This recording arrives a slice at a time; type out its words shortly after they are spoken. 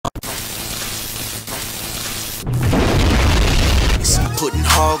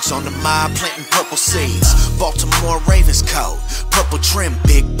hogs on the mob planting purple seeds. Baltimore Ravens code, purple trim,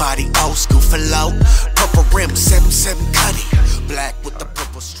 big body, old school for low. Purple rim, 7-7 cutty, black with the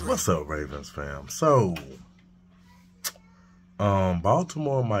purple strip. What's up, Ravens fam? So,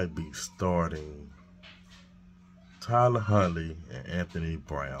 Baltimore might be starting Tyler Huntley and Anthony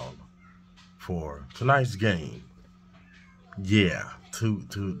Brown for tonight's game. Yeah,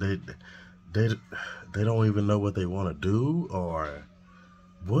 they don't even know what they want to do or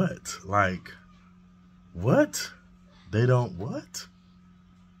what. Like, what? They don't what?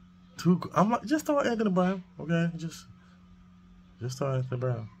 I'm like, just start Anthony Brown, okay? Just start Anthony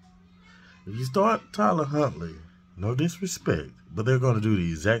Brown. If you start Tyler Huntley, no disrespect, but they're going to do the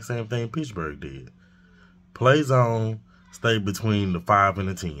exact same thing Pittsburgh did. Play zone, stay between the 5 and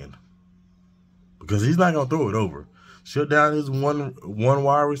the 10. Because he's not going to throw it over. Shut down his one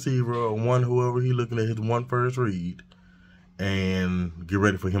wide receiver or whoever he looking at, his one first read, and get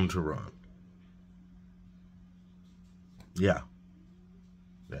ready for him to run. Yeah.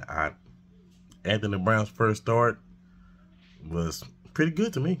 Anthony Brown's first start was pretty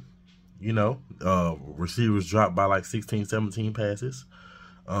good to me. You know, receivers dropped by like 16, 17 passes.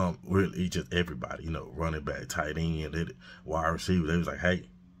 Really, just everybody, you know, running back, tight end, wide receiver. They was like, hey,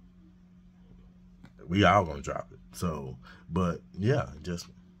 we all gonna drop it. So, but yeah,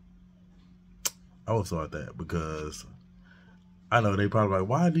 I was thought that because I know they probably like,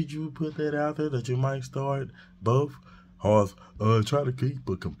 why did you put that out there that you might start both? Horse, try to keep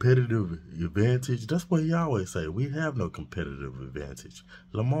a competitive advantage. That's what he always say. We have no competitive advantage.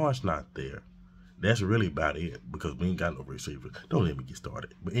 Lamar's not there. That's really about it because we ain't got no receivers. Don't let me get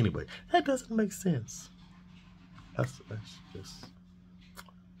started. But anyway, that doesn't make sense. That's just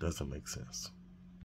doesn't make sense.